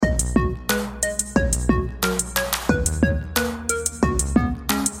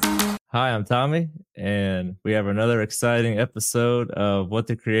Hi, I'm Tommy, and we have another exciting episode of What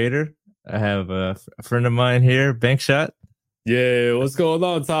the Creator. I have a friend of mine here, Bankshot. Yeah, what's going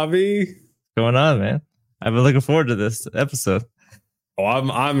on, Tommy? Going on, man? I've been looking forward to this episode. Oh,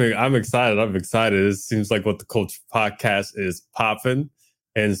 I'm excited. I'm excited. It seems like What the Culture podcast is popping,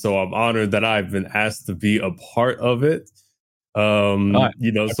 and so I'm honored that I've been asked to be a part of it. I So what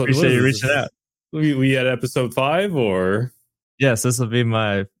appreciate is you this? reaching out. We at episode 5 or Yes, this will be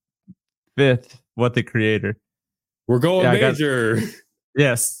my fifth What the Creator. we're going Yeah, major.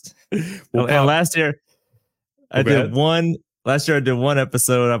 Yes. We'll And last year I Go did ahead. one. Last year I did one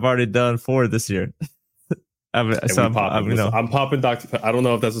episode. I've already done 4 this year. And I'm I'm popping Dr. I don't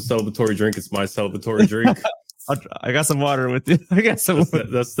know if that's a celebratory drink. It's my celebratory drink. I got some water with you. I got some.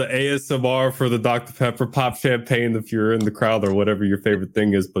 That's the ASMR for the Dr. Pepper. Pop champagne if you're in the crowd or whatever your favorite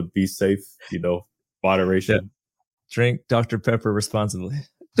thing is, but be safe. Moderation. Yeah. Drink Dr. Pepper responsibly.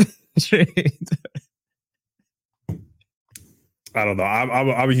 I don't know.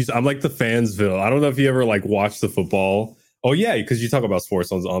 I'm like the Fansville. I don't know if you ever like watch the football. Oh yeah, because you talk about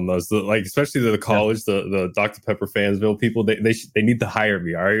sports on those, like especially the college, the Dr. Pepper Fansville people. They need to hire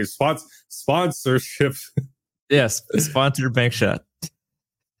me. All right, sponsorship. Yes, sponsored Bankshot.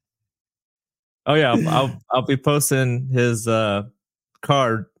 Oh yeah, I'll be posting his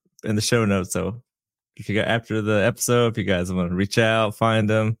card in the show notes. So if you got after the episode, if you guys want to reach out, find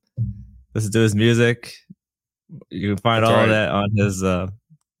him, listen to his music, you can find all that on his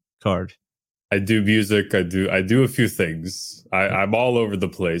card. I do music. I do a few things. I'm all over the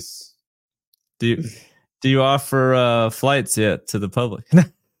place. Do you offer flights yet to the public?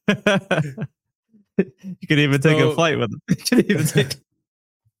 You could even take a flight with them.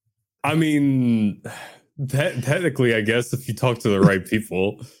 I mean, technically, I guess if you talk to the right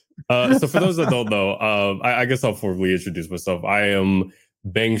people. So for those that don't know, I guess I'll formally introduce myself. I am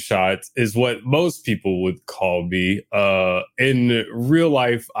Bankshot, is what most people would call me. In real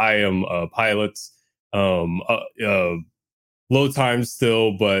life, I am a pilot. Low time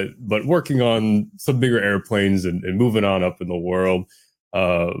still, but working on some bigger airplanes and moving on up in the world.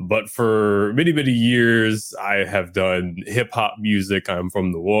 But for many, many years, I have done hip hop music. I'm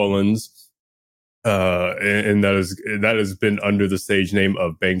from New Orleans. And that has been under the stage name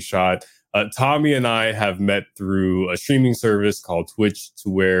of Bankshot. Tommy and I have met through a streaming service called Twitch, to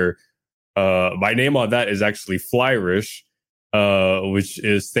where my name on that is actually Flyrish, which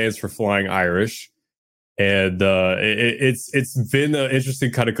stands for Flying Irish. And it's been an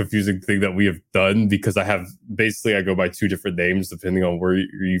interesting kind of confusing thing that we have done, because I go by 2 different names depending on where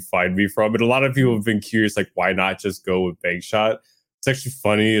you find me from. And a lot of people have been curious, like, why not just go with Bankshot? It's actually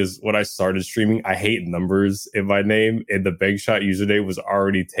funny, is when I started streaming, I hate numbers in my name, and the Bankshot username was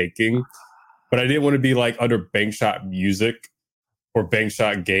already taking. But I didn't want to be like under Bankshot Music or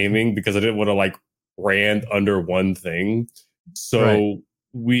Bankshot Gaming, because I didn't want to like brand under one thing. So right.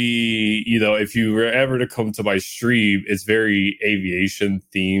 If you were ever to come to my stream, it's very aviation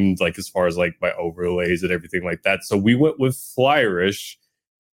themed, like as far as like my overlays and everything like that. So we went with Flyrish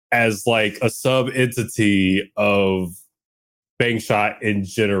as like a sub entity of Bankshot in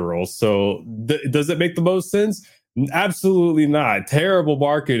general. So does it make the most sense? Absolutely not. Terrible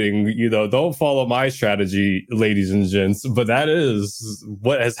marketing. Don't follow my strategy, ladies and gents. But that is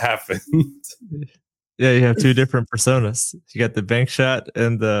what has happened. Yeah, you have 2 different personas. You got the Bankshot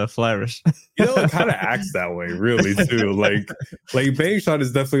and the Flyrish. It kind of acts that way, really, too. Like Bankshot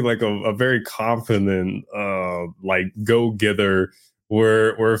is definitely like a very confident, like go-getter,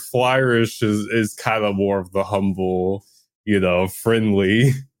 where Flyrish is kind of more of the humble,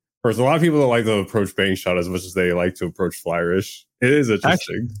 friendly person. A lot of people don't like to approach Bankshot as much as they like to approach Flyrish. It is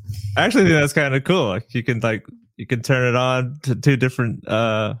interesting. I actually think that's kind of cool. Like you can turn it on to 2 different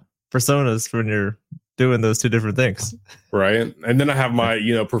personas when you're doing those 2 different things. Right. And then I have my,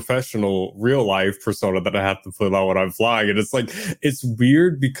 professional real life persona that I have to put on when I'm flying. And it's like, it's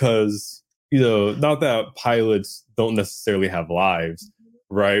weird because, not that pilots don't necessarily have lives,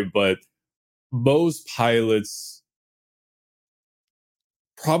 right? But most pilots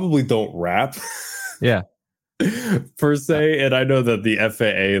probably don't rap. Yeah. Per se. And I know that the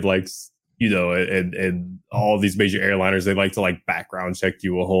FAA likes, and all these major airliners, they like to like background check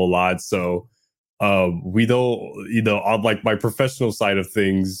you a whole lot. So we don't, on like my professional side of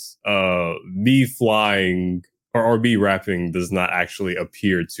things, me flying or me rapping does not actually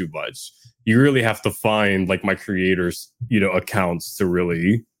appear too much. You really have to find like my creators, accounts to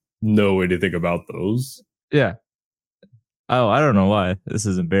really know anything about those. Yeah. Oh, I don't know why. This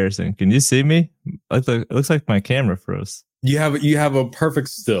is embarrassing. Can you see me? It looks like my camera froze. You have a perfect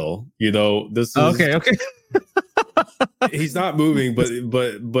still. This is okay. He's not moving, but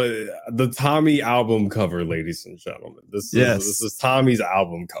the Tommy album cover, ladies and gentlemen. This is Tommy's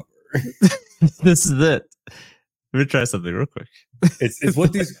album cover. This is it. Let me try something real quick. It's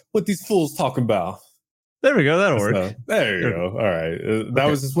what these fools talking about. There we go. That'll work. There you go. All right. That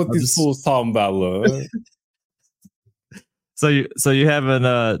was just what these fools talking about, look. So you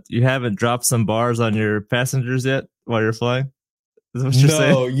haven't dropped some bars on your passengers yet while you're flying? Is that what you're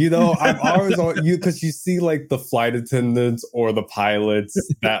saying? You know, I'm always on you because you see like the flight attendants or the pilots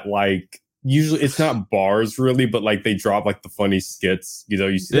that like usually it's not bars really, but like they drop like the funny skits. You know,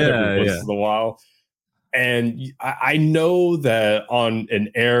 you see that every once in a while. And I know that on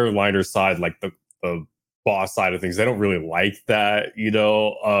an airliner side, like the boss side of things, they don't really like that. You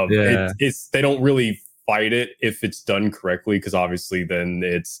know, it's they don't really fight it if it's done correctly, because obviously then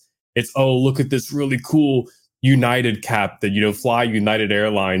it's oh, look at this really cool United captain, you know, fly United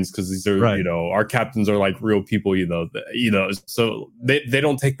Airlines because these are you know, our captains are like real people, you know, so they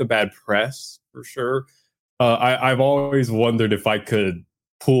don't take the bad press for sure. I've always wondered if I could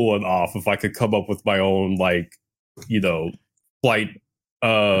pull it off, if I could come up with my own like, you know, flight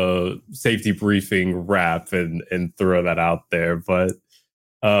safety briefing rap and throw that out there. But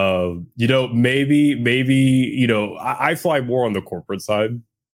you know, maybe you know, I fly more on the corporate side.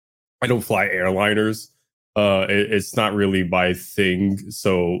 I don't fly airliners. It's not really my thing.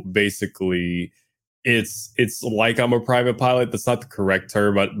 So basically, it's like I'm a private pilot. That's not the correct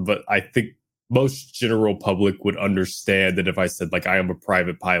term, but I think most general public would understand that if I said like I am a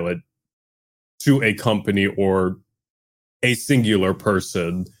private pilot to a company or a singular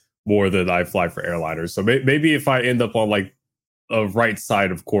person more than I fly for airliners. So maybe if I end up on like a right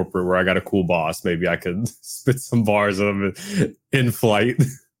side of corporate where I got a cool boss, maybe I could spit some bars of it in flight.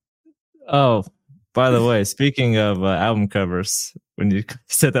 Oh, by the way, speaking of album covers, when you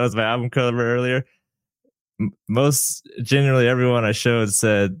said that was my album cover earlier, generally everyone I showed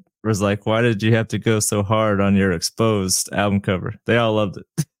said was like, "Why did you have to go so hard on your Exposed album cover?" They all loved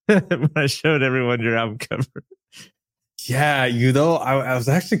it when I showed everyone your album cover. Yeah, you know, I was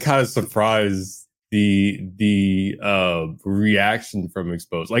actually kind of surprised the reaction from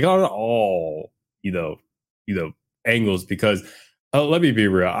Exposed, like on all you know angles, because let me be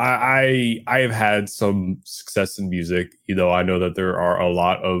real, I have had some success in music. You know, I know that there are a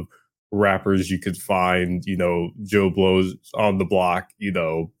lot of rappers you could find, you know, Joe Blow's on the block, you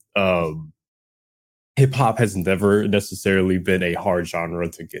know. Hip hop has never necessarily been a hard genre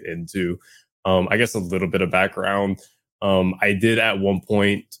to get into. I guess a little bit of background. I did at one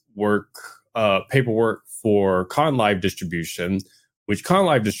point work paperwork for Con Live Distribution, which Con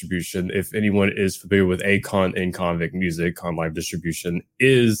Live Distribution, if anyone is familiar with Akon and Convict Music, Con Live Distribution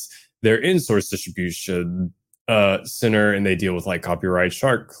is their in-source distribution center, and they deal with like copyright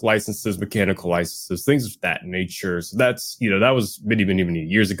shark licenses, mechanical licenses, things of that nature. So that's, you know, that was many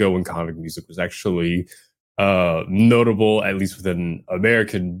years ago when Convict Music was actually notable, at least within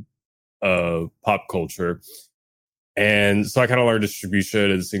American pop culture. And so I kind of learned distribution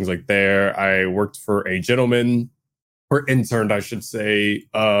and things like there. I worked for a gentleman, or interned, I should say,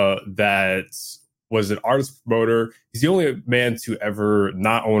 that was an artist promoter. He's the only man to ever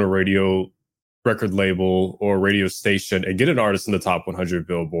not own a radio record label or radio station and get an artist in the top 100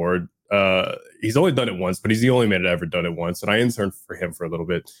 Billboard. He's only done it once, but he's the only man that ever done it once. And I interned for him for a little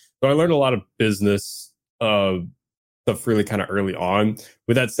bit. So I learned a lot of business stuff really kind of early on.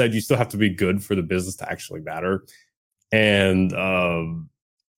 With that said, you still have to be good for the business to actually matter. And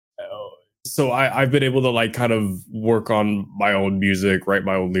so I've been able to like kind of work on my own music, write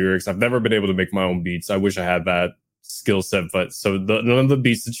my own lyrics. I've never been able to make my own beats. I wish I had that skill set, but so none of the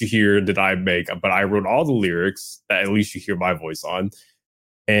beats that you hear did I make, but I wrote all the lyrics that at least you hear my voice on,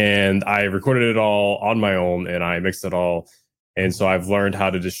 and I recorded it all on my own, and I mixed it all. And so I've learned how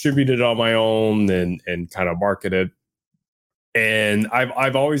to distribute it on my own and kind of market it. And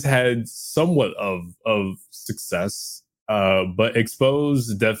I've always had somewhat of success, but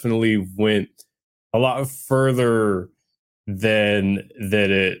Exposed definitely went a lot further than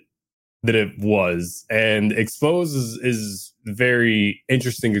it was. And Exposed is very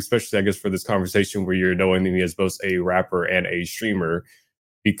interesting, especially I guess for this conversation where you're knowing me as both a rapper and a streamer,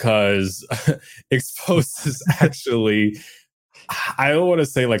 because Exposed is actually, I don't want to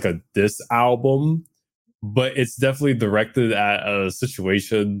say like a diss album, but it's definitely directed at a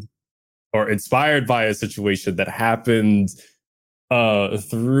situation or inspired by a situation that happened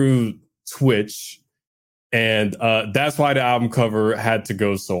through Twitch. And that's why the album cover had to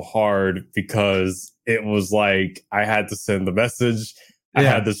go so hard, because it was like I had to send the message. Yeah. I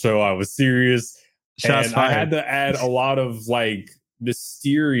had to show I was serious. Shots and fired. I had to add a lot of like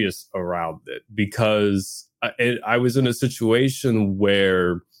mysterious around it, because I was in a situation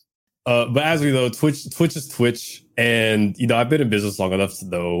where, but as we know, Twitch is Twitch, and I've been in business long enough to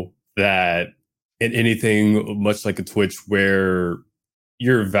know that in anything much like a Twitch, where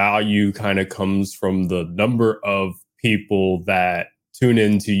your value kind of comes from the number of people that tune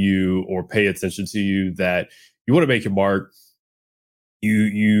into you or pay attention to you, that you want to make your mark.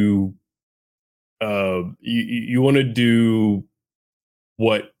 You want to do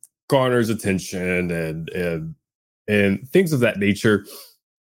what garners attention and things of that nature.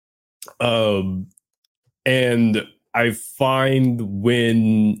 And I find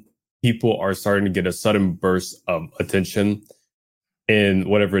when people are starting to get a sudden burst of attention in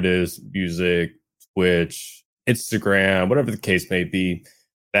whatever it is, music, Twitch, Instagram, whatever the case may be,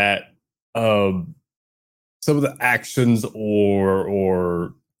 that some of the actions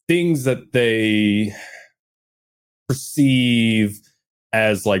or things that they perceive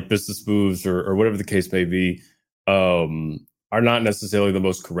as like business moves or whatever the case may be, are not necessarily the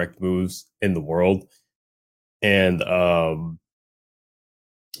most correct moves in the world. And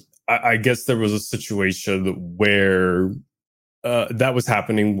I guess there was a situation where that was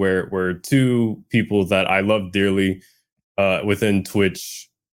happening, where two people that I love dearly within Twitch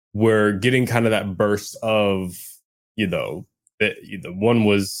were getting kind of that burst of, one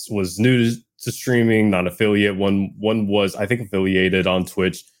was new to streaming, not affiliate. One was, I think, affiliated on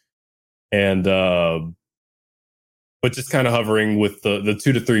Twitch, and but just kind of hovering with the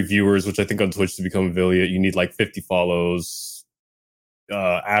 2 to 3 viewers, which I think on Twitch to become affiliate, you need like 50 follows,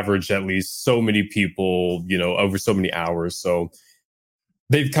 average at least so many people, over so many hours. So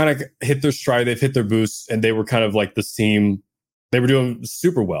they've kind of hit their stride, they've hit their boost, and they were kind of like this team. They were doing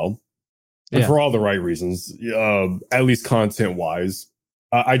super well, and for all the right reasons, at least content wise.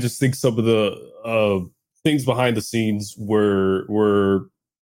 I just think some of the things behind the scenes were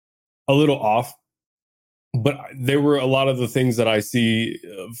a little off. But there were a lot of the things that I see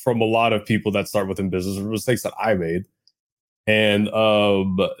from a lot of people that start within business, mistakes that I made. And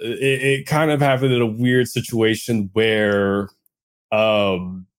it kind of happened in a weird situation where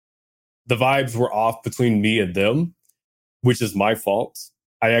the vibes were off between me and them, which is my fault.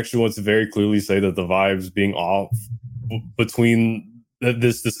 I actually want to very clearly say that the vibes being off between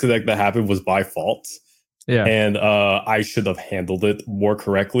this disconnect that happened was my fault. Yeah. And I should have handled it more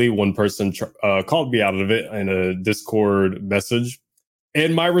correctly. One person called me out of it in a Discord message,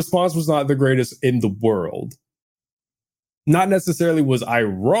 and my response was not the greatest in the world. Not necessarily was I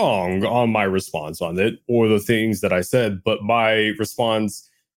wrong on my response on it or the things that I said, but my response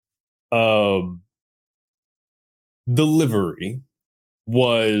delivery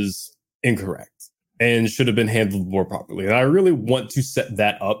was incorrect and should have been handled more properly. And I really want to set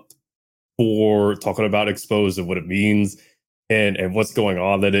that up for talking about Exposed and what it means and what's going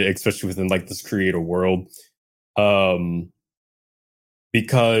on, that especially within like this creator world,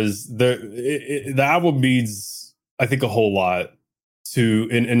 because the album means, I think, a whole lot to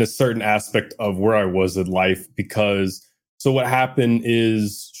in a certain aspect of where I was in life. Because so what happened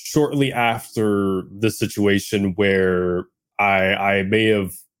is, shortly after the situation where I may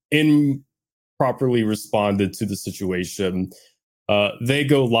have improperly responded to the situation, they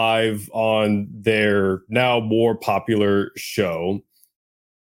go live on their now more popular show,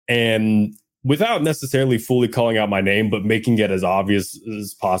 and without necessarily fully calling out my name, but making it as obvious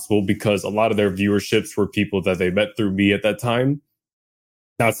as possible, because a lot of their viewerships were people that they met through me at that time.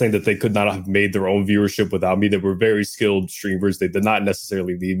 Not saying that they could not have made their own viewership without me. They were very skilled streamers. They did not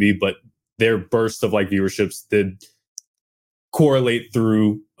necessarily need me, but their burst of like viewerships did correlate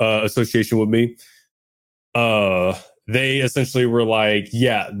through association with me. They essentially were like,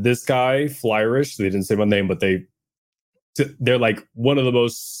 yeah, this guy, Flyrish, they didn't say my name, but they're like one of the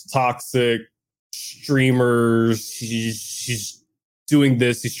most toxic streamers. He's doing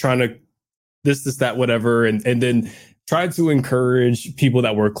this. He's trying to this, that, whatever. And then tried to encourage people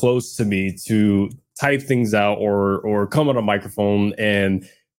that were close to me to type things out or come on a microphone and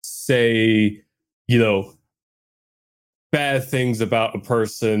say, bad things about a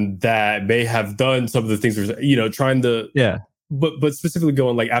person that may have done some of the things, trying to, but specifically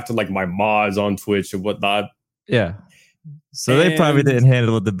going like after like my mods on Twitch and whatnot. Yeah. So they probably didn't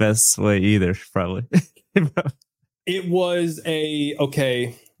handle it the best way either, probably. It was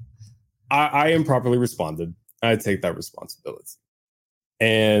okay, I improperly responded. I take that responsibility.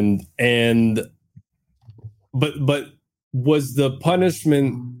 But was the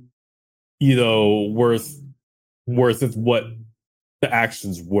punishment, worth of what the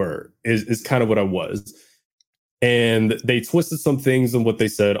actions were is kind of what I was. And they twisted some things in what they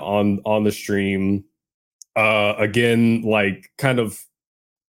said on the stream. Again, like kind of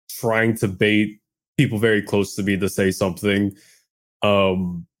trying to bait people very close to me to say something. I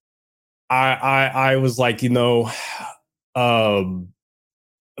was like,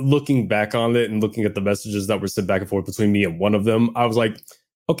 looking back on it and looking at the messages that were sent back and forth between me and one of them, I was like,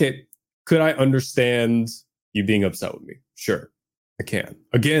 okay, could I understand you being upset with me? Sure, I can.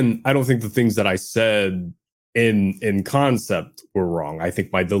 Again, I don't think the things that I said in concept were wrong. I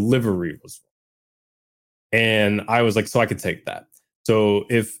think my delivery was wrong. And I was like, so I could take that. So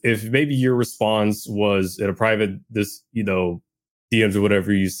if maybe your response was in a private, DMs or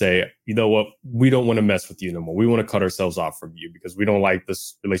whatever, you say, you know what, we don't want to mess with you no more. We want to cut ourselves off from you because we don't like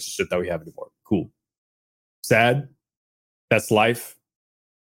this relationship that we have anymore. Cool. Sad. That's life.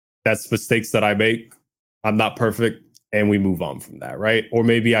 That's mistakes that I make. I'm not perfect. And we move on from that, right? Or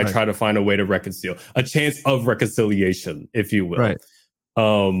maybe I try to find a way to reconcile, a chance of reconciliation, if you will. Right.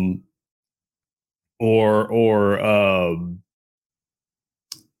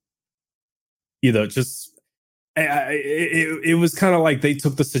 Just it was kind of like they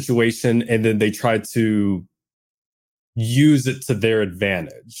took the situation and then they tried to use it to their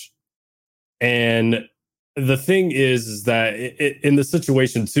advantage. And the thing is that in the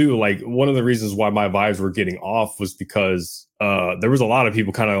situation too, like one of the reasons why my vibes were getting off was because there was a lot of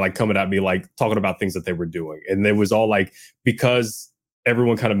people kind of like coming at me, like talking about things that they were doing. And it was all like, because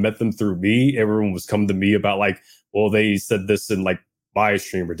everyone kind of met them through me, everyone was coming to me about like, well, they said this in like my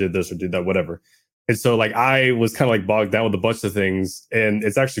stream or did this or did that, whatever. And so like I was kind of like bogged down with a bunch of things. And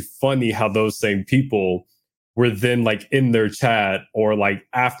it's actually funny how those same people were then like in their chat or like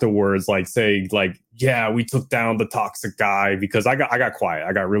afterwards, like saying like, yeah, we took down the toxic guy, because I got quiet.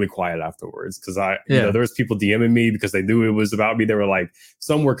 I got really quiet afterwards because there was people DMing me because they knew it was about me. They were like,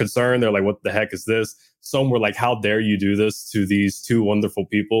 some were concerned. They're like, what the heck is this? Some were like, how dare you do this to these two wonderful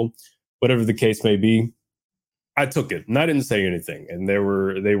people? Whatever the case may be. I took it and I didn't say anything. And they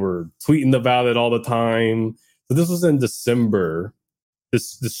were tweeting about it all the time. So this was in December. The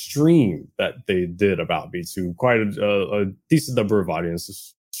stream that they did about me to quite a decent number of audience.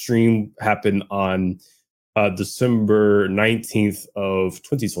 This stream happened on December 19th of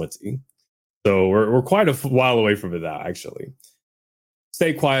 2020. So we're quite a while away from it now, actually.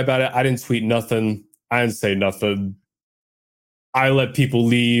 Stay quiet about it. I didn't tweet nothing. I didn't say nothing. I let people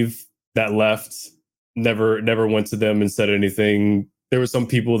leave that left. Never went to them and said anything. There were some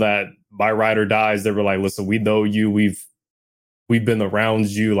people that by ride or dies, they were like, listen, we know you. We've been around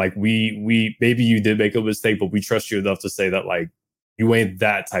you. Like we maybe you did make a mistake, but we trust you enough to say that like you ain't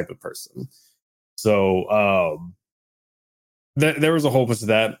that type of person. So there was a whole bunch of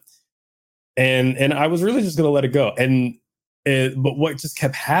that. And I was really just gonna let it go. But what just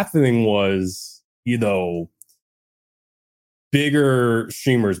kept happening was, bigger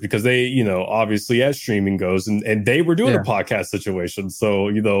streamers, because they, obviously as streaming goes, and they were doing a podcast situation. So,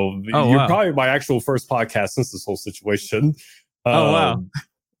 you're probably my actual first podcast since this whole situation. Oh, wow.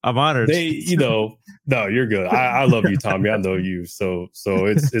 I'm honored. No, you're good. I love you, Tommy. I know you. So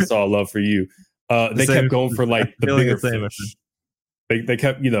it's all love for you. They kept going for like the bigger fish. They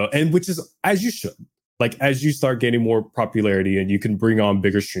kept, and which is as you should. Like as you start gaining more popularity and you can bring on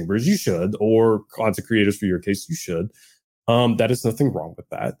bigger streamers, you should, or content creators for your case, you should. That is nothing wrong with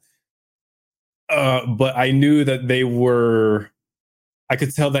that. But I knew that I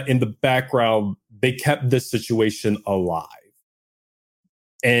could tell that in the background, they kept this situation alive.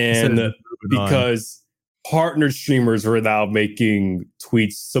 And because partner streamers were now making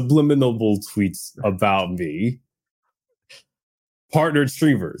tweets, subliminal tweets about me. Partnered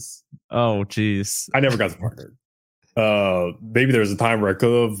streamers. Oh, geez. I never got to partner. Maybe there was a time where I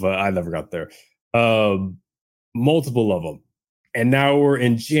could have, but I never got there. Multiple of them. And now we're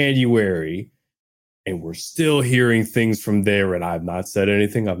in January and we're still hearing things from there. And I've not said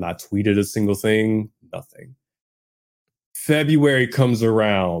anything. I've not tweeted a single thing. Nothing. February comes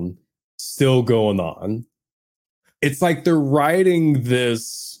around, still going on. It's like they're riding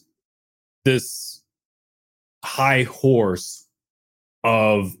this high horse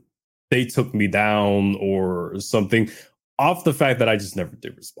of they took me down or something, off the fact that I just never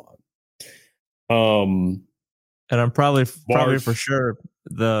did respond. And I'm probably for sure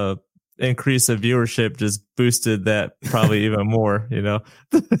the increase of viewership just boosted that probably even more,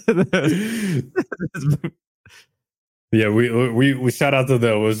 Yeah, we shout out to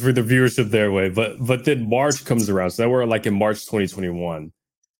them. It was for the viewership their way. But then March comes around. So now we're like in March 2021.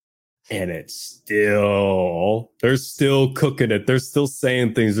 And they're still cooking it. They're still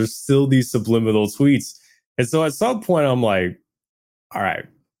saying things. There's still these subliminal tweets. And so at some point I'm like, all right.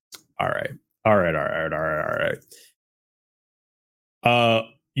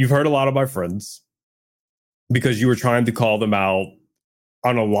 You've heard a lot of my friends because you were trying to call them out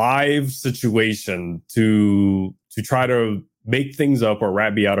on a live situation to try to make things up or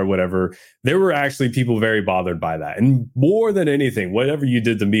rat me out or whatever, there were actually people very bothered by that. And more than anything, whatever you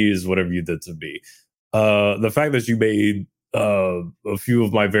did to me is whatever you did to me. The fact that you made a few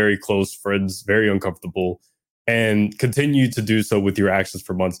of my very close friends very uncomfortable and continue to do so with your actions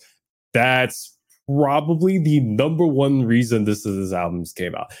for months, that's probably the number one reason this albums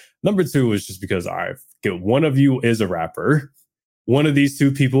came out. Number two is just because one of you is a rapper. One of these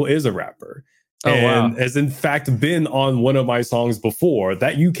two people is a rapper. And has in fact been on one of my songs before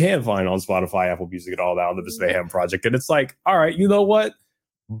that you can find on Spotify, Apple Music, and all that on the Miss Mayhem project. And it's like, all right, you know what?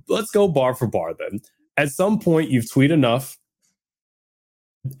 Let's go bar for bar then. At some point, you've tweeted enough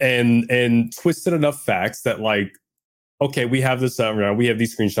and twisted enough facts that, like, okay, we have this we have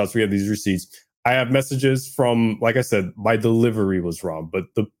these screenshots, we have these receipts. I have messages from, like I said, my delivery was wrong, but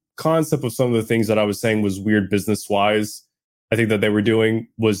the concept of some of the things that I was saying was weird business wise. I think that they were doing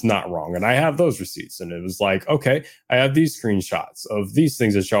was not wrong. And I have those receipts. And it was like, okay, I have these screenshots of these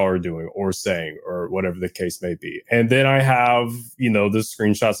things that y'all are doing or saying or whatever the case may be. And then I have, the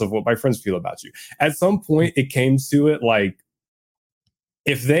screenshots of what my friends feel about you. At some point, it came to it like,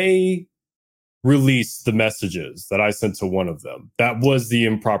 if they released the messages that I sent to one of them, that was the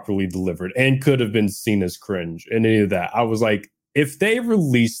improperly delivered and could have been seen as cringe and any of that. I was like, if they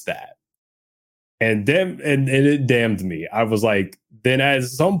released that, and it damned me. I was like, then at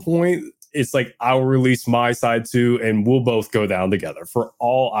some point, it's like, I'll release my side too, and we'll both go down together for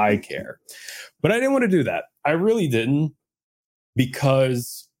all I care. But I didn't want to do that. I really didn't,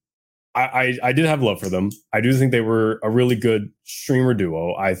 because I did have love for them. I do think they were a really good streamer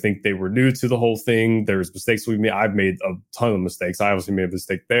duo. I think they were new to the whole thing. There's mistakes we made. I've made a ton of mistakes. I obviously made a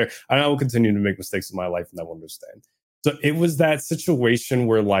mistake there. And I will continue to make mistakes in my life, and I will understand. So it was that situation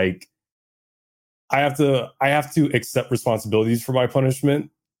where, like, I have to accept responsibilities for my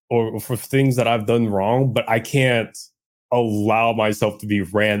punishment or for things that I've done wrong, but I can't allow myself to be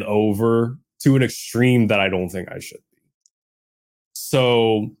ran over to an extreme that I don't think I should be.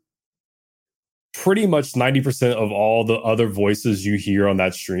 So pretty much 90% of all the other voices you hear on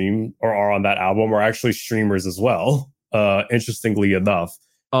that stream or are on that album are actually streamers as well, interestingly enough.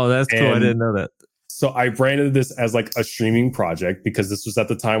 Oh, that's cool. I didn't know that. So I branded this as like a streaming project because this was at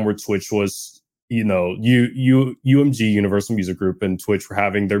the time where Twitch was, UMG, Universal Music Group, and Twitch were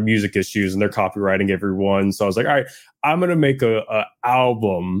having their music issues and they're copywriting everyone. So I was like, all right, I'm going to make a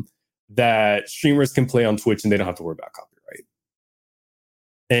album that streamers can play on Twitch and they don't have to worry about copyright.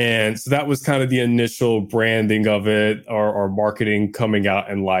 And so that was kind of the initial branding of it, or marketing coming out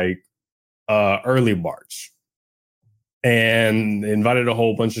in like early March. And invited a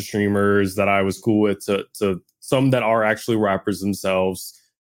whole bunch of streamers that I was cool with to some that are actually rappers themselves.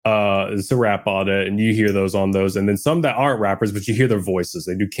 To rap on it, and you hear those on those, and then some that aren't rappers, but you hear their voices.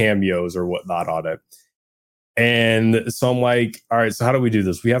 They do cameos or whatnot on it. And so I'm like, all right, so how do we do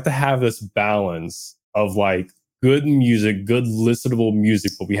this? We have to have this balance of like good music, good listenable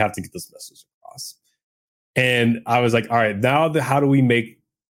music, but we have to get this message across. And I was like, all right, now how do we make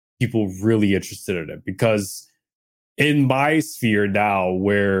people really interested in it? Because in my sphere now,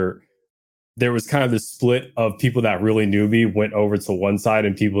 where there was kind of this split of people that really knew me went over to one side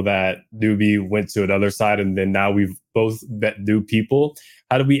and people that knew me went to another side. And then now we've both met new people.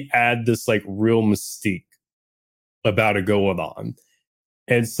 How do we add this like real mystique about it going on?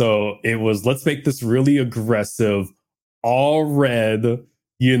 And so it was, let's make this really aggressive, all red,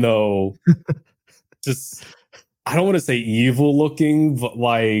 just, I don't want to say evil looking, but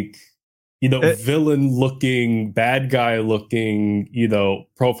like, villain looking, bad guy looking,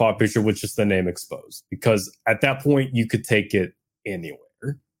 profile picture with just the name exposed. Because at that point, you could take it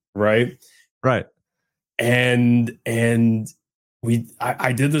anywhere, right? Right. And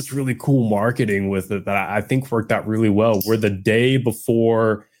I did this really cool marketing with it that I think worked out really well. Where the day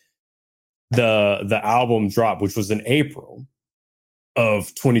before the album dropped, which was in April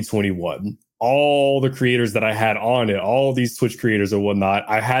of 2021, all the creators that I had on it, all these Twitch creators or whatnot,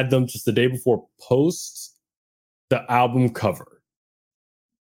 I had them just the day before post the album cover.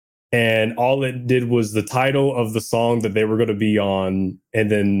 And all it did was the title of the song that they were going to be on, and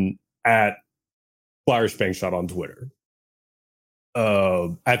then at Flyish Bankshot on Twitter.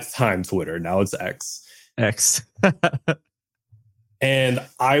 At the time, Twitter. Now it's X. X. And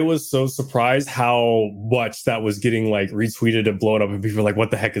I was so surprised how much that was getting like retweeted and blown up, and people were like,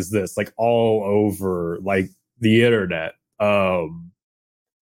 what the heck is this? Like all over like the internet.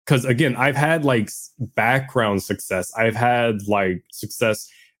 Because again, I've had like background success. I've had like success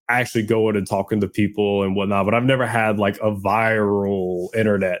actually going and talking to people and whatnot, but I've never had like a viral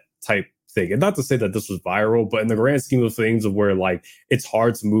internet type thing. And not to say that this was viral, but in the grand scheme of things, of where like it's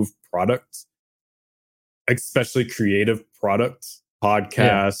hard to move products, especially creative products,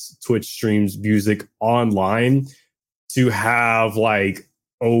 podcasts, Twitch streams, music online, to have like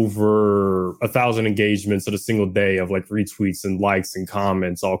over 1,000 engagements in a single day of like retweets and likes and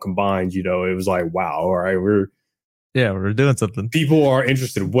comments all combined. You know, it was like, wow, all right, we're doing something. People are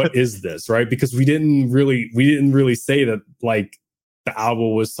interested. What is this, right? Because we didn't really say that like the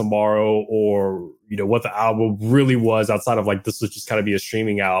album was tomorrow, or you know what the album really was, outside of like this would just kind of be a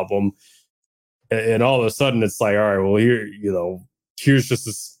streaming album. And all of a sudden it's like, all right, well, here's just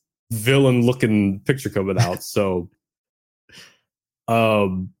this villain looking picture coming out. So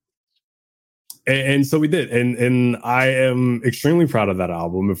and so we did, and I am extremely proud of that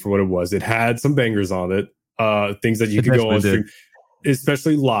album and for what it was. It had some bangers on it, things that you could go on stream,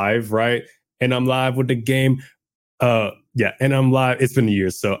 especially live, right? And I'm live with the game, and I'm live. It's been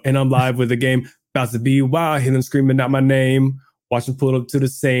years, so and I'm live with the game, about to be wild. Hear them screaming out my name. Watch them pull up to the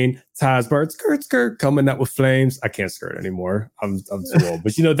scene. Ties bird, skirt, coming out with flames. I can't skirt anymore. I'm too old.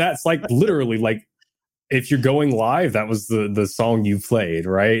 But you know, that's like literally like, if you're going live, that was the song you played,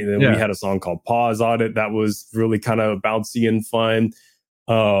 right? And then we had a song called Pause on it that was really kind of bouncy and fun.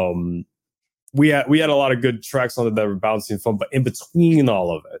 We had a lot of good tracks on it that were bouncy and fun, but in between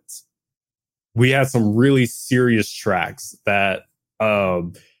all of it, we had some really serious tracks that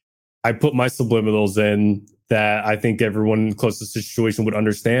I put my subliminals in, that I think everyone close to the situation would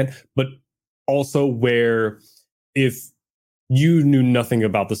understand, but also where if you knew nothing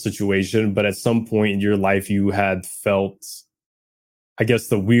about the situation, but at some point in your life you had felt, I guess,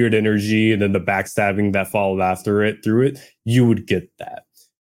 the weird energy and then the backstabbing that followed after it, through it, you would get that.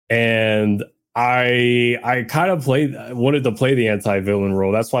 And I kind of wanted to play the anti-villain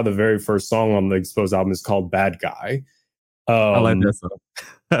role. That's why the very first song on the Exposed album is called Bad Guy. I like that song.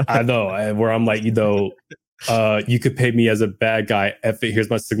 I know, where I'm like, you could pay me as a bad guy. F it, here's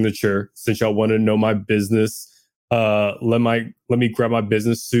my signature. Since y'all want to know my business, let me grab my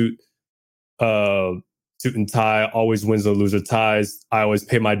business suit. Suit and tie, always wins or loser ties. I always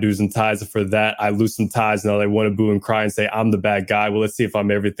pay my dues and ties. For that, I lose some ties. Now they want to boo and cry and say I'm the bad guy. Well, let's see if I'm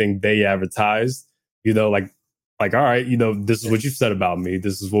everything they advertised. Like all right, this is what you said about me.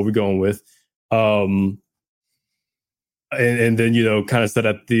 This is what we're going with. And then kind of said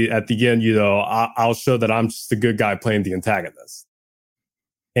at the end, I'll show that I'm just a good guy playing the antagonist.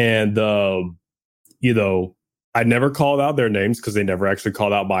 And I never called out their names because they never actually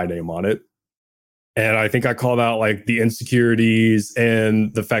called out my name on it. And I think I called out like the insecurities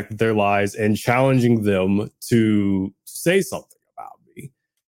and the fact that they're lies, and challenging them to say something about me.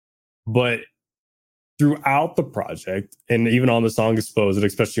 But throughout the project, and even on the song Exposed, and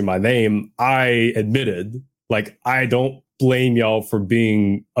especially my name, I admitted, like, I don't blame y'all for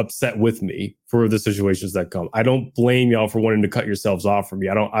being upset with me for the situations that come. I don't blame y'all for wanting to cut yourselves off from me.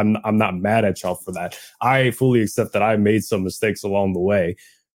 I'm not mad at y'all for that. I fully accept that I made some mistakes along the way.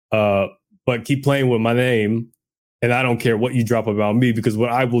 But keep playing with my name, and I don't care what you drop about me, because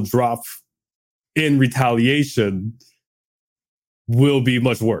what I will drop in retaliation will be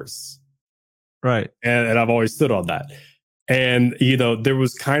much worse. Right. And I've always stood on that. And, there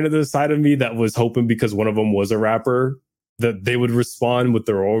was kind of the side of me that was hoping, because one of them was a rapper, that they would respond with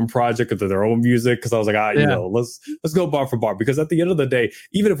their own project or their own music. Because I was like, let's go bar for bar. Because at the end of the day,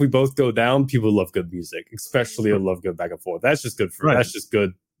 even if we both go down, people love good music, especially love good back and forth. That's just good that's just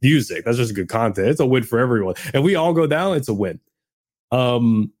good music. That's just good content. It's a win for everyone. And we all go down, it's a win.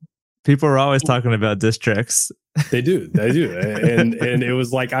 People are always talking about diss tracks. They do. And it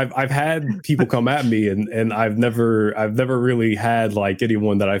was like, I've had people come at me, and I've never really had like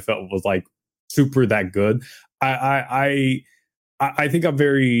anyone that I felt was like super that good. I think I'm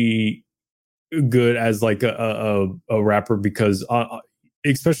very good as like a rapper, because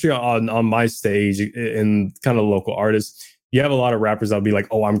especially on my stage and kind of local artists, you have a lot of rappers that'll be like,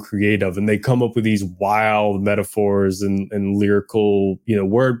 oh, I'm creative, and they come up with these wild metaphors and lyrical,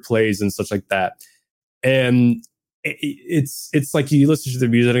 word plays and such like that. And it's like, you listen to the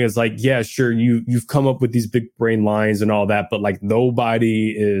music and it's like, yeah, sure, you've come up with these big brain lines and all that, but like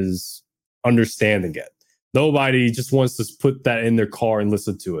nobody is understanding it. Nobody just wants to put that in their car and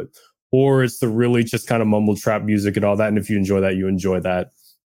listen to it. Or it's the really just kind of mumble trap music and all that. And if you enjoy that, you enjoy that.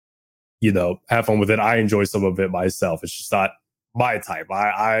 Have fun with it. I enjoy some of it myself. It's just not my type.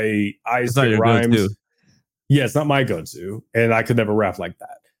 I spit rhymes. Go-to. Yeah, it's not my go-to. And I could never rap like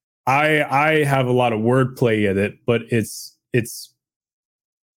that. I have a lot of wordplay in it, but it's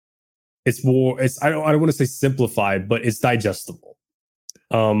more, I don't want to say simplified, but it's digestible.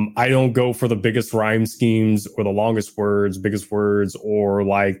 I don't go for the biggest rhyme schemes or the longest words, biggest words, or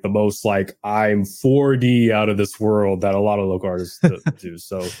like the most like I'm 4D out of this world that a lot of local artists do.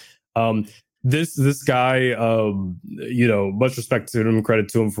 So um, this guy, much respect to him, credit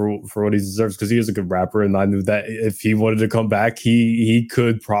to him for what he deserves, because he is a good rapper, and I knew that if he wanted to come back, he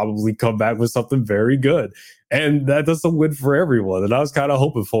could probably come back with something very good, and that does a win for everyone. And I was kind of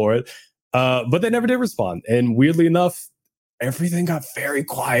hoping for it, but they never did respond. And weirdly enough, everything got very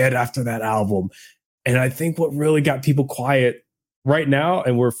quiet after that album. And I think what really got people quiet right now,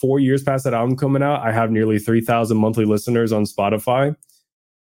 and we're 4 years past that album coming out, I have nearly 3,000 monthly listeners on Spotify,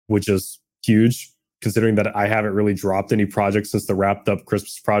 which is huge considering that I haven't really dropped any projects since the wrapped up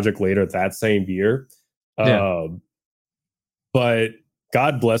Christmas project later that same year. Yeah. But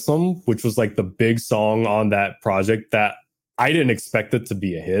God Bless Them, which was like the big song on that project that I didn't expect it to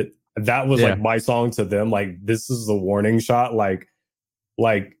be a hit. That was like my song to them. Like, this is the warning shot. Like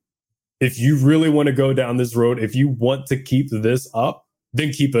if you really want to go down this road, if you want to keep this up,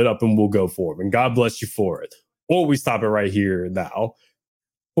 then keep it up and we'll go forward. And God bless you for it. Or we stop it right here now.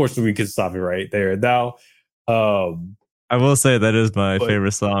 Fortunately, we can stop it right there now. I will say that is my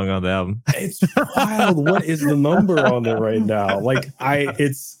favorite song on the album. It's wild. What is the number on it right now? Like,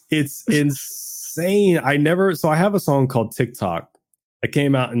 it's insane. I have a song called TikTok. It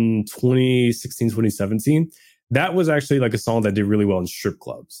came out in 2016, 2017. That was actually like a song that did really well in strip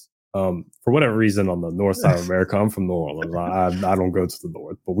clubs. For whatever reason, on the north side of America, I'm from New Orleans. I don't go to the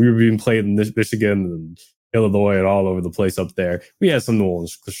north, but we were being played in Michigan and Illinois and all over the place up there. We had some New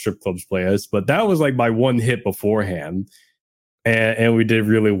Orleans strip clubs play us, but that was like my one hit beforehand, and we did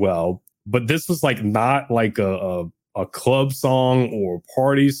really well. But this was like not like a club song or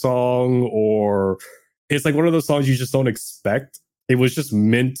party song, or it's like one of those songs you just don't expect. It was just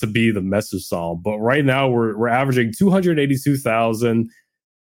meant to be the message song. But right now we're averaging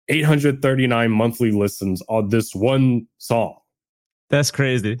 282,839 monthly listens on this one song. That's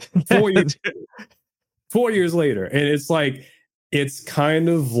crazy. 4 years later. And it's kind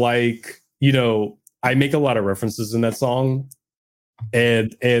of like, I make a lot of references in that song.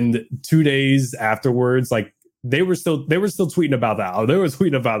 And 2 days afterwards, like they were still tweeting about the album. They were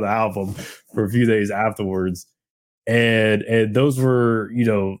tweeting about the album for a few days afterwards. And those were,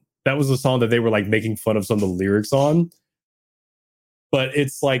 that was a song that they were like making fun of some of the lyrics on. But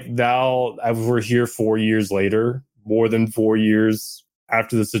it's like now we're here 4 years later, more than 4 years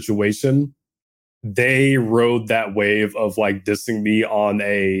after the situation. They rode that wave of like dissing me on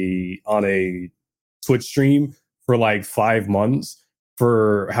a Twitch stream for like 5 months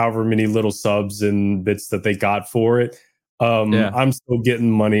for however many little subs and bits that they got for it. I'm still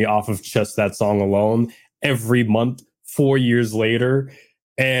getting money off of just that song alone every month 4 years later.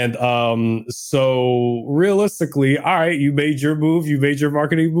 And so realistically, all right, you made your move, you made your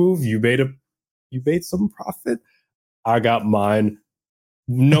marketing move, you made some profit. I got mine.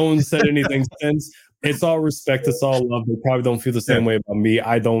 No one said anything since. It's all respect, it's all love. They probably don't feel the same way about me.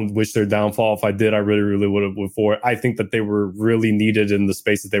 I don't wish their downfall. If I did, I really, really would have went for it. I think that they were really needed in the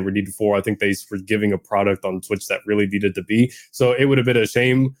space that they were needed for. I think they were giving a product on Twitch that really needed to be. So it would have been a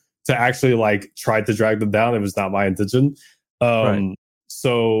shame to actually like try to drag them down. It was not my intention. Right.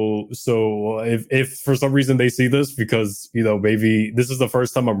 So if for some reason they see this, because maybe this is the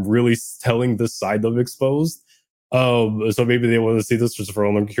first time I'm really telling this side of Exposed. So maybe they want to see this just for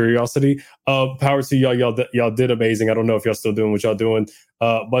own curiosity. Power to y'all. Y'all did amazing. I don't know if y'all still doing what y'all doing.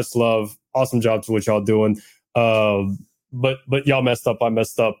 Much love. Awesome job to what y'all doing. But y'all messed up. I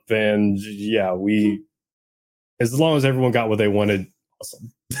messed up. And yeah, as long as everyone got what they wanted,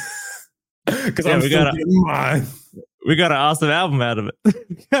 awesome. Because I'm still getting mine. We got an awesome album out of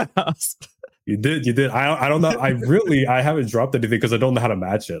it. Awesome. You did. I don't know. I haven't dropped anything because I don't know how to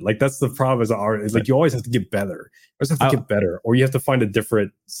match it. Like, that's the problem as an artist. It's like you always have to get better. You always have to get better, or you have to find a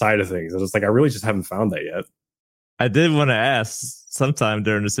different side of things. And it's like I really just haven't found that yet. I did want to ask sometime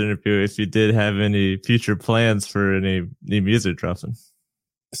during this interview if you did have any future plans for any new music dropping.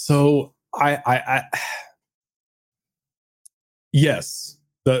 So I yes.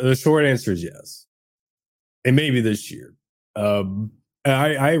 The short answer is yes. And maybe this year.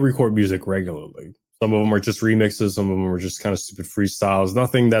 I record music regularly. Some of them are just remixes. Some of them are just kind of stupid freestyles.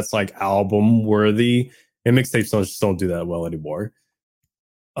 Nothing that's like album worthy. And mixtapes don't do that well anymore.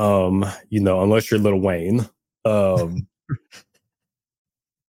 Unless you're Lil Wayne.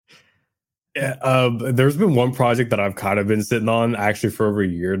 There's been one project that I've kind of been sitting on actually for over a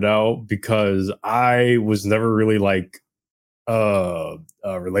year now, because I was never really like a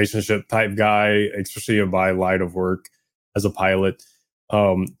relationship type guy, especially in my line of work as a pilot.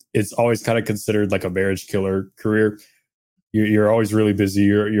 It's always kind of considered like a marriage killer career. You're always really busy.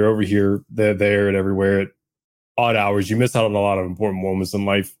 You're over here, there, and everywhere at odd hours. You miss out on a lot of important moments in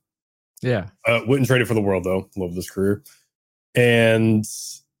life. Yeah. Wouldn't trade it for the world, though. Love this career. And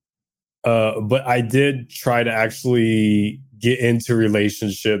but I did try to actually get into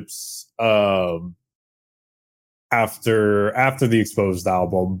relationships after the Exposed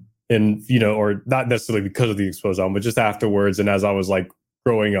album, and or not necessarily because of the Exposed album, but just afterwards. And as I was like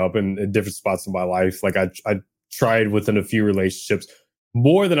growing up in different spots in my life, like I tried within a few relationships,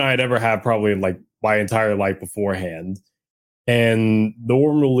 more than I had ever had probably in like my entire life beforehand. And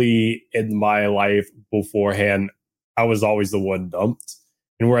normally in my life beforehand, I was always the one dumped.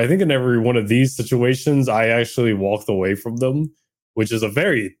 And where I think in every one of these situations, I actually walked away from them, which is a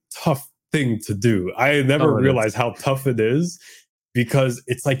very tough thing to do. I never realized how tough it is, because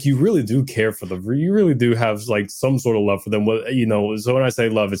it's like you really do care for them. You really do have like some sort of love for them. So when I say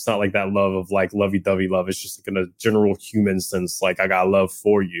love, it's not like that love of like lovey-dovey love. It's just like in a general human sense, like I got love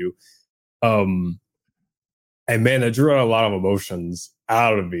for you. And man, it drew out a lot of emotions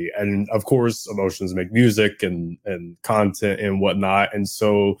out of me. And of course, emotions make music and content and whatnot. And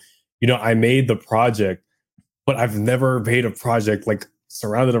so, I made the project, but I've never made a project like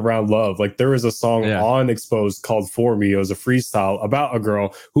surrounded around love. Like there is a song on Exposed called For Me. It was a freestyle about a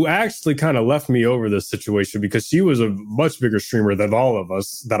girl who actually kind of left me over this situation, because she was a much bigger streamer than all of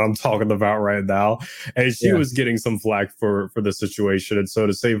us that I'm talking about right now. And she was getting some flack for the situation. And so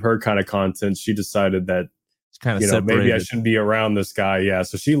to save her kind of content, she decided that, kind of maybe I shouldn't be around this guy. Yeah.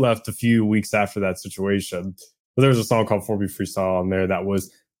 So she left a few weeks after that situation. But there was a song called For Me Freestyle on there that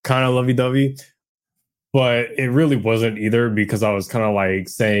was kind of lovey-dovey. But it really wasn't either, because I was kind of like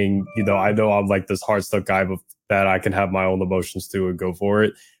saying, I know I'm like this hard stuck guy, but that I can have my own emotions too and go for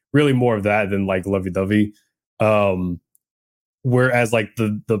it. Really more of that than like lovey-dovey. Whereas like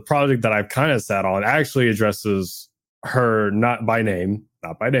the project that I've kind of sat on actually addresses her not by name,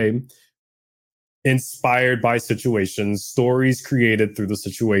 inspired by situations, stories created through the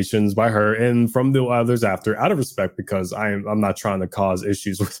situations by her and from the others after, out of respect, because I'm not trying to cause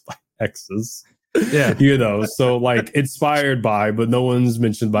issues with my exes. Yeah. So like inspired by, but no one's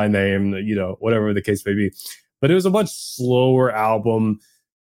mentioned by name, whatever the case may be. But it was a much slower album,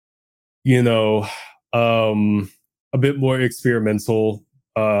 a bit more experimental.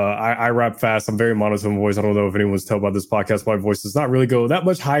 I rap fast. I'm very monotone voice. I don't know if anyone's tell about this podcast. My voice does not really go that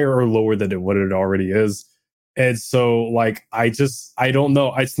much higher or lower than what it already is. And so like, I don't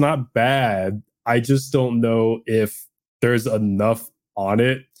know. It's not bad. I just don't know if there's enough on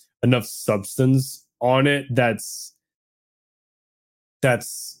it, enough substance on it that's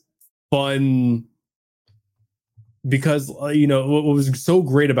fun, because what was so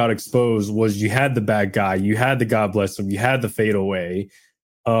great about Exposed was you had the bad guy, you had the God Bless Him, you had the Fade Away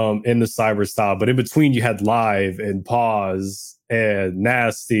in the cyber style, but in between you had Live and Pause and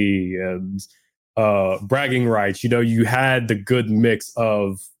Nasty and Bragging Rights. You had the good mix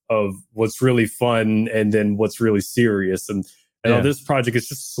of what's really fun and then what's really serious. And on this project, it's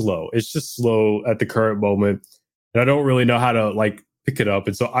just slow. It's just slow at the current moment. And I don't really know how to like pick it up.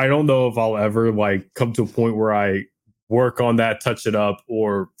 And so I don't know if I'll ever like come to a point where I work on that, touch it up,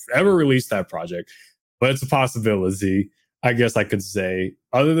 or ever release that project. But it's a possibility, I guess I could say.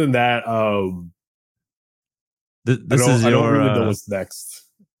 Other than that, I don't really know what's next.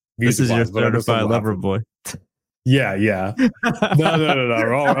 This is your certified lover boy. Yeah. No.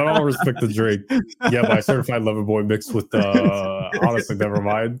 I don't respect the drink. Yeah, my certified lover boy mixed with honestly, never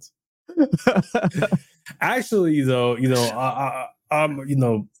mind. Actually, though,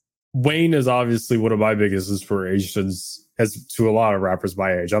 Wayne is obviously one of my biggest inspirations, as to a lot of rappers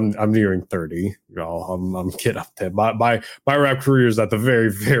my age. I'm nearing 30. I'm getting up there. My rap career is at the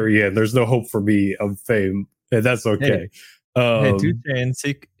very, very end. There's no hope for me of fame, and that's okay. Hey, 2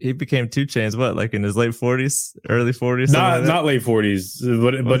 Chainz, he became 2 Chainz, what, like in his late 40s, early 40s? Not late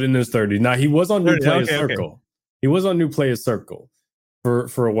 40s, but in his 30s. Now, he was on New Players Circle. Okay. He was on New Players Circle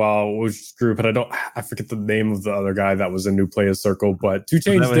for a while, which group, but I forget the name of the other guy that was in New Players Circle. But 2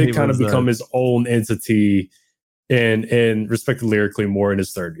 Chainz did kind of become his own entity and respected lyrically more in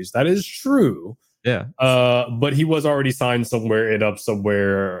his 30s. That is true. Yeah. But he was already signed somewhere,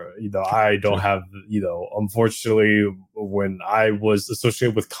 somewhere, I don't have, unfortunately, when I was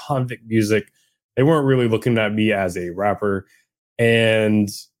associated with Convict Music, they weren't really looking at me as a rapper. And,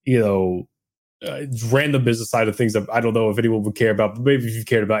 ran the business side of things that I don't know if anyone would care about, but maybe if you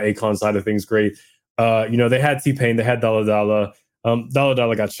cared about Akon's side of things, great. They had T-Pain, they had Dollar Dollar. Dollar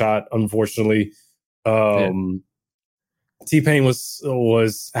Dollar got shot, unfortunately. T-Pain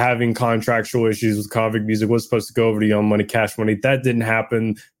was having contractual issues with Convict Music, was supposed to go over to Young Money, Cash Money. That didn't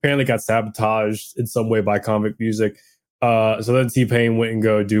happen. Apparently got sabotaged in some way by Convict Music. So then T-Pain went and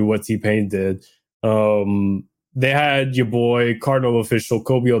go do what T-Pain did. They had your boy Cardinal Official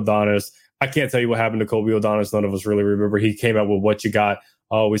Kobe O'Donis. I can't tell you what happened to Kobe O'Donis. None of us really remember. He came out with What You Got.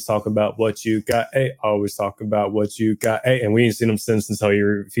 Always talking about what you got. Hey, always talking about what you got. Hey, and we ain't seen him since until he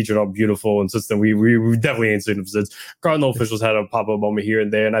featured on Beautiful. And since then, we definitely ain't seen him since. Cardinal Official's had a pop-up moment here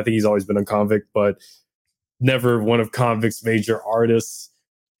and there. And I think he's always been a convict, but never one of Convict's major artists.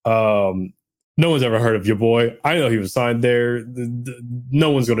 No one's ever heard of Your Boy. I know he was signed there.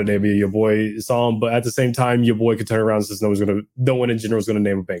 No one's going to name a Your Boy song, but at the same time, Your Boy could turn around and says no one in general is going to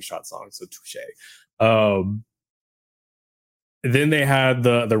name a Bankshot song. So touche. Then they had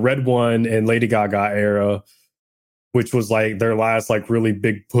the Red One and Lady Gaga era, which was like their last like really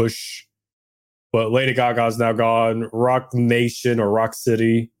big push. But Lady Gaga's now gone. Rock Nation or Rock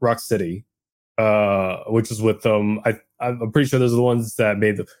City, which was with them. I'm pretty sure those are the ones that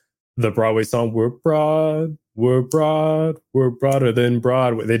made the Broadway song. We're broader than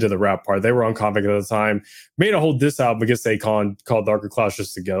Broadway. They did the rap part. They were on Convict at the time. Made a whole diss album against Akon called Darker Clouds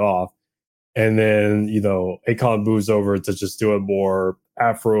just to get off. And then, Akon moves over to just doing more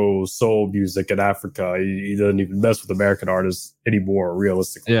Afro soul music in Africa. He doesn't even mess with American artists anymore,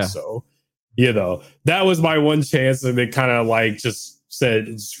 realistically. Yeah. So, that was my one chance. And they kind of like just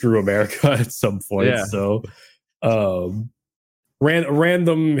said, screw America at some point. Yeah. So,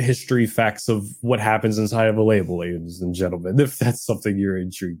 random history facts of what happens inside of a label, ladies and gentlemen, if that's something you're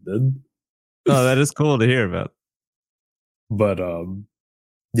intrigued in. Oh, that is cool to hear about. But,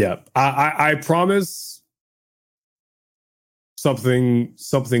 yeah, I promise something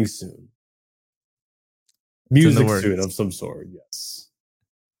soon. Music soon of some sort, yes.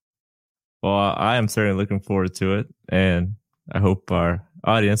 Well, I am certainly looking forward to it, and I hope our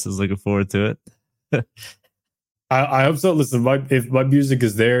audience is looking forward to it. I hope so. Listen, if my music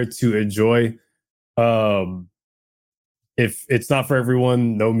is there to enjoy, if it's not for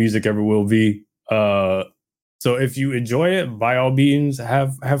everyone, no music ever will be. So if you enjoy it, by all means,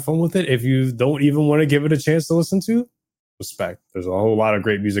 have fun with it. If you don't even want to give it a chance to listen to, respect. There's a whole lot of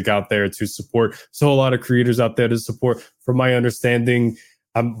great music out there to support. There's a whole lot of creators out there to support. From my understanding,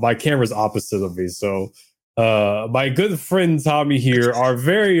 my camera's opposite of me. So my good friend Tommy here, our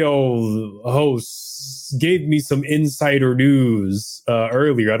very old host, gave me some insider news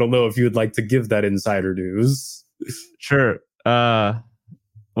earlier. I don't know if you would like to give that insider news. Sure.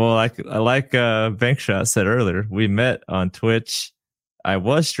 Well, like Bankshot said earlier, we met on Twitch. I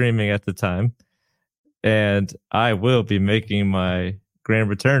was streaming at the time, and I will be making my grand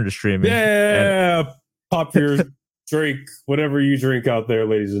return to streaming. Yeah, pop your drink, whatever you drink out there,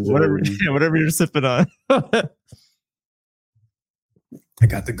 ladies and gentlemen. Whatever you're sipping on. I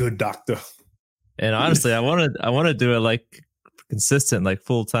got the good doctor. And honestly, I want to do it like consistent, like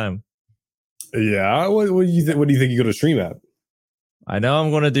full time. Yeah. What do you think? What do you think you're going to stream at? I know I'm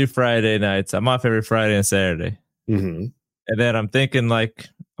going to do Friday nights. I'm off every Friday and Saturday. Mm-hmm. And then I'm thinking like,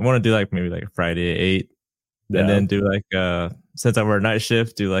 I want to do like maybe like a Friday at 8. Yeah. And then do like, since I work night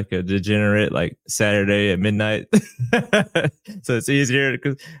shift, do like a degenerate like Saturday at midnight. So it's easier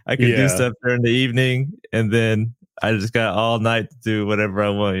because I can do stuff during the evening. And then I just got all night to do whatever I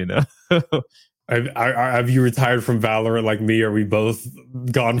want, Have you retired from Valorant like me? Are we both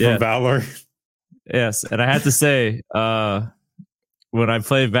gone from Valor? Yes. And I have to say, when I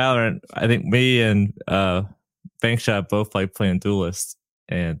play Valorant, I think me and Bankshot both like playing Duelist,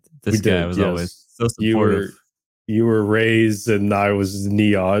 and this guy was always so supportive. You were Raze, and I was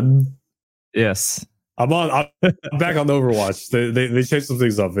Neon. Yes, I'm back on Overwatch. They changed some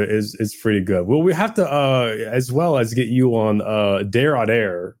things up. It's pretty good. Well, we have to as well as get you on Dare on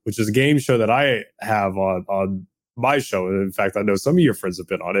Air, which is a game show that I have on my show. And in fact, I know some of your friends have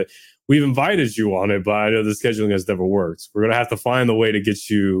been on it. We've invited you on it, but I know the scheduling has never worked. We're gonna have to find a way to get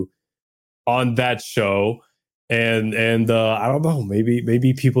you on that show, and I don't know,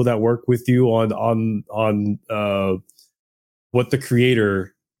 maybe people that work with you on What the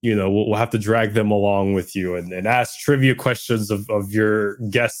Creator, we'll have to drag them along with you and ask trivia questions of your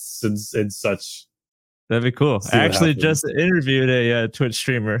guests and such. That'd be cool. I actually just interviewed a Twitch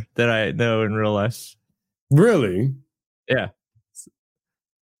streamer that I know in real life. Really? Yeah.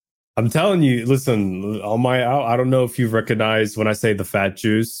 I'm telling you, listen, I don't know if you've recognized when I say the Fat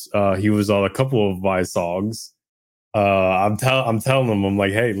Juice, he was on a couple of my songs. I'm telling him, I'm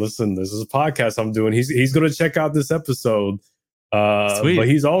like, hey, listen, this is a podcast I'm doing. He's going to check out this episode. Sweet. But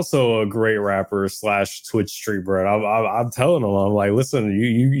he's also a great rapper / Twitch streamer. And I'm telling him, I'm like, listen,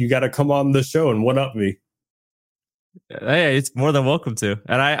 you got to come on the show and one up me. Hey, it's more than welcome to.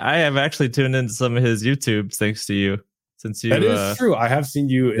 And I have actually tuned into some of his YouTubes thanks to you. Since you, that is true. I have seen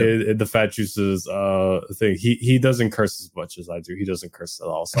you in the Fat Juices thing. He doesn't curse as much as I do. He doesn't curse at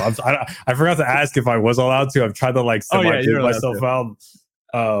all. So I forgot to ask if I was allowed to. I've tried to like semi-bid myself out.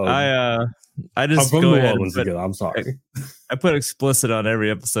 I just I'm from go New ahead Orleans and again. I'm sorry. I put explicit on every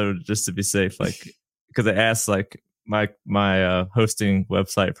episode just to be safe, like because I asked like my hosting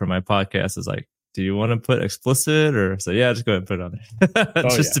website for my podcast is like, do you want to put explicit or so? Yeah, just go ahead and put it on there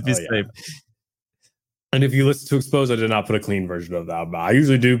just to be safe. Yeah. And if you listen to Exposed, I did not put a clean version of the album. I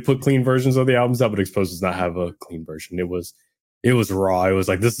usually do put clean versions of the albums out, but Exposed does not have a clean version. It was raw. It was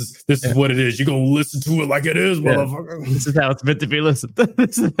like this is what it is. You gonna listen to it like it is, motherfucker. This is how it's meant to be listened.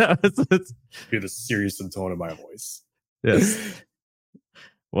 This is how it's Hear the serious tone of my voice. Yes.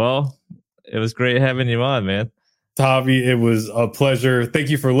 Well, it was great having you on, man. Tommy, it was a pleasure. Thank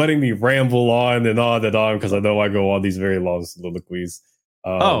you for letting me ramble on and on and on because I know I go on these very long soliloquies.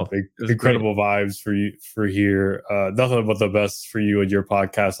 Incredible vibes for here. Nothing but the best for you and your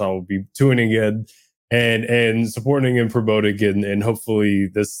podcast. I will be tuning in and supporting and promoting and hopefully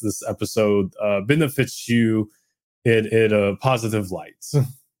this episode benefits you in a positive light.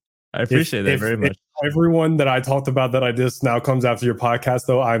 I appreciate that very much. Everyone that I talked about that I just now comes after your podcast,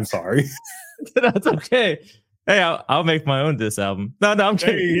 though, I'm sorry. That's okay. Hey, I'll make my own diss album. No, I'm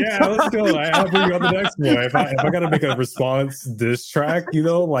kidding. Hey, yeah, let's go. I'll bring you on the next one. If I gotta make a response diss track,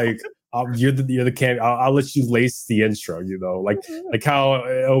 like you're the can. I'll let you lace the intro. Like how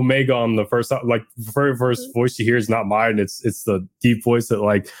Omega on the first, like the very first voice you hear is not mine. It's the deep voice that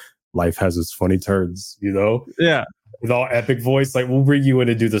like life has its funny turns. Yeah. With all epic voice, like we'll bring you in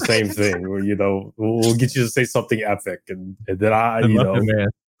and do the same thing. Where we'll get you to say something epic, and then man.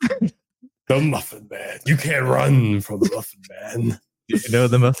 The Muffin Man. You can't run from the Muffin Man. You know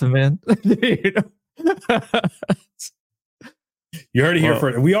the Muffin Man? You heard it here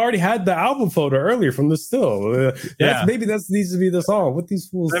first. We already had the album photo earlier from the still. Maybe that needs to be the song. What these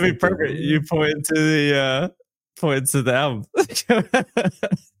fools? That'd be perfect. You point to the album.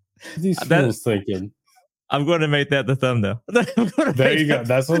 These fools thinking. I'm going to make that the thumbnail. There you go.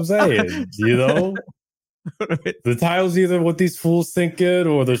 That's what I'm saying. The title's either what these fools thinking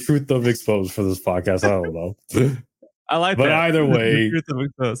or the truth of Exposed for this podcast. I don't know. I like that. But either way, the truth of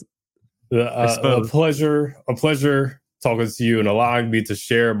Exposed. A pleasure talking to you and allowing me to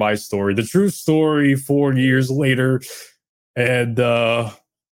share my story, the true story 4 years later. And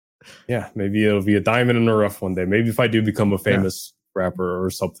maybe it'll be a diamond in the rough one day. Maybe if I do become a famous rapper or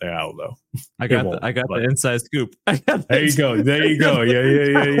something, I don't know. I got the inside scoop. There you go.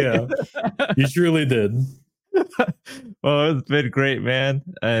 Yeah. You truly did. Well, it's been great, man.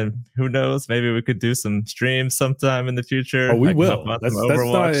 And who knows? Maybe we could do some streams sometime in the future. Oh, we will.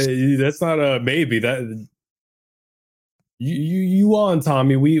 That's not a maybe. That you on,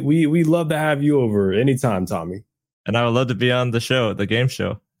 Tommy. We love to have you over anytime, Tommy. And I would love to be on the show, the game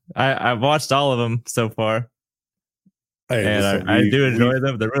show. I've watched all of them so far. Hey, and listen, I do enjoy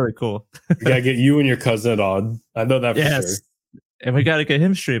them. They're really cool. We gotta get you and your cousin on. I know that for sure. And we gotta get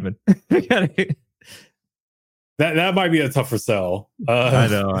him streaming. That might be a tougher sell. I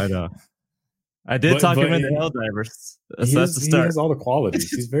know. I did talk him into Helldivers. That's the start. He has all the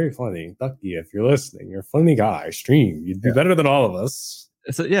qualities. He's very funny. Ducky, if you're listening, you're a funny guy. Stream. You'd be better than all of us.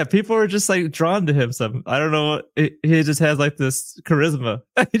 So yeah, people are just like drawn to him. I don't know what he just has like this charisma.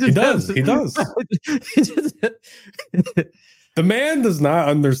 He does. The man does not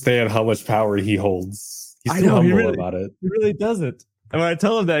understand how much power he holds. He's so humble about it. He really doesn't. And when I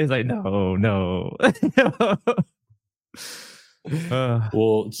tell him that, he's like, no.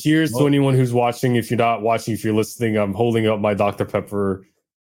 Well, cheers to anyone who's watching. If you're not watching, if you're listening, I'm holding up my Dr. Pepper.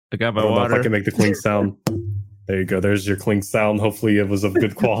 I got my water. If I can make the clink sound. There you go. There's your clink sound. Hopefully it was of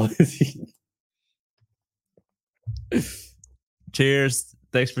good quality. Cheers.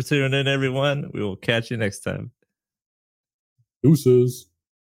 Thanks for tuning in, everyone. We will catch you next time. Deuces.